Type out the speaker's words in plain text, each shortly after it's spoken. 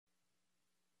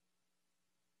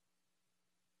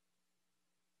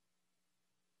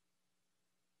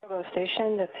Robo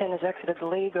station, the pin has exited the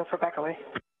lee. Go for back away.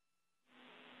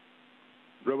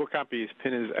 Robo copies.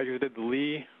 Pin has exited the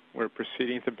lee. We're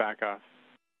proceeding to back off.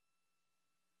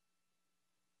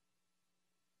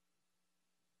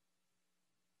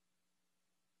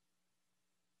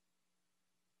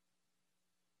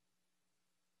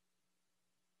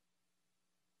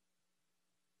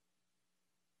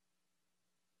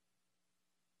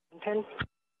 Pin.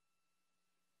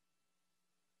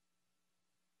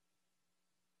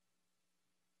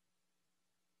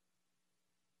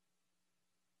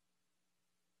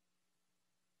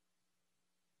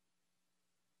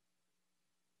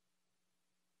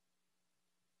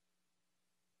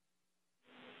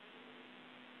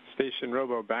 Station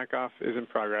Robo, back off is in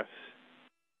progress.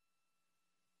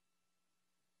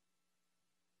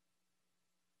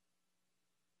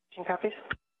 Copies.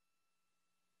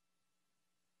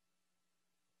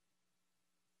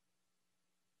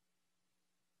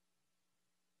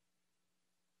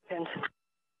 Pinned.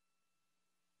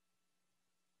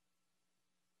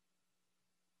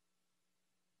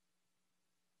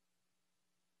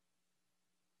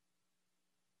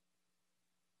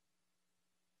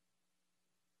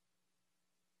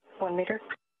 One meter.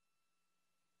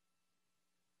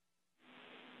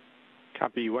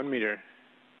 Copy, 1 meter.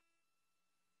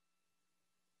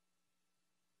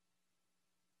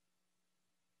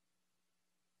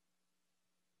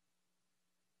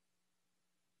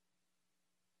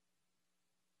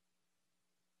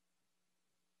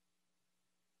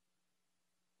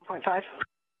 Point 5.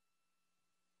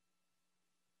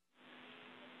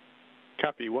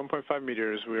 Copy, 1.5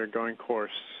 meters. We are going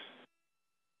course.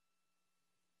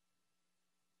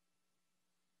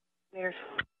 Meters.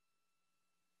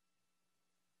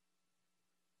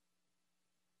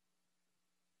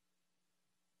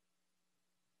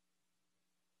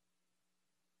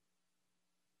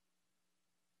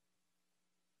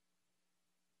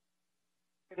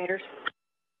 Meters.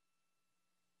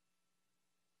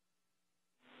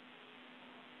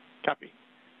 Copy.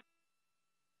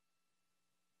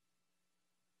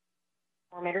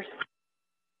 4 meters.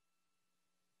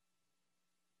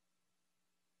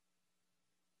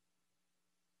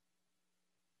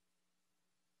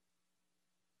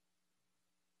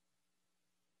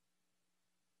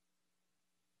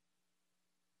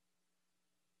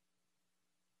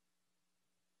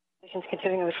 Station's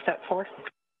continuing with step 4.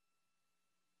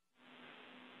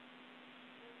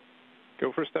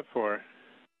 Go for step 4.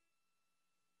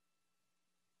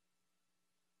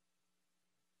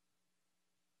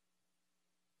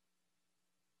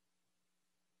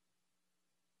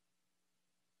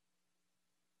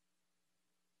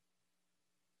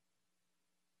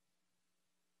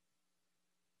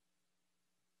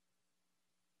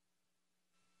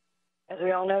 As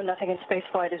we all know, nothing in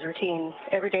spaceflight is routine.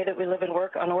 Every day that we live and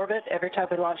work on orbit, every time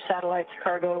we launch satellites,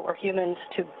 cargo, or humans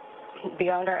to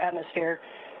beyond our atmosphere,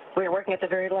 we are working at the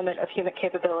very limit of human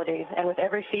capability. And with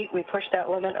every feat, we push that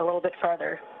limit a little bit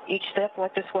farther. Each step,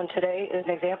 like this one today, is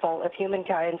an example of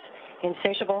humankind's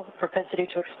insatiable propensity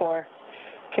to explore.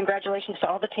 Congratulations to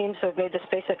all the teams who have made the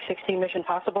SpaceX 16 mission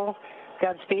possible.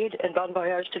 Godspeed and bon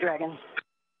voyage to Dragon.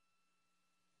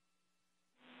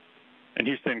 And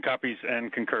Houston copies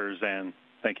and concurs, and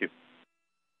thank you.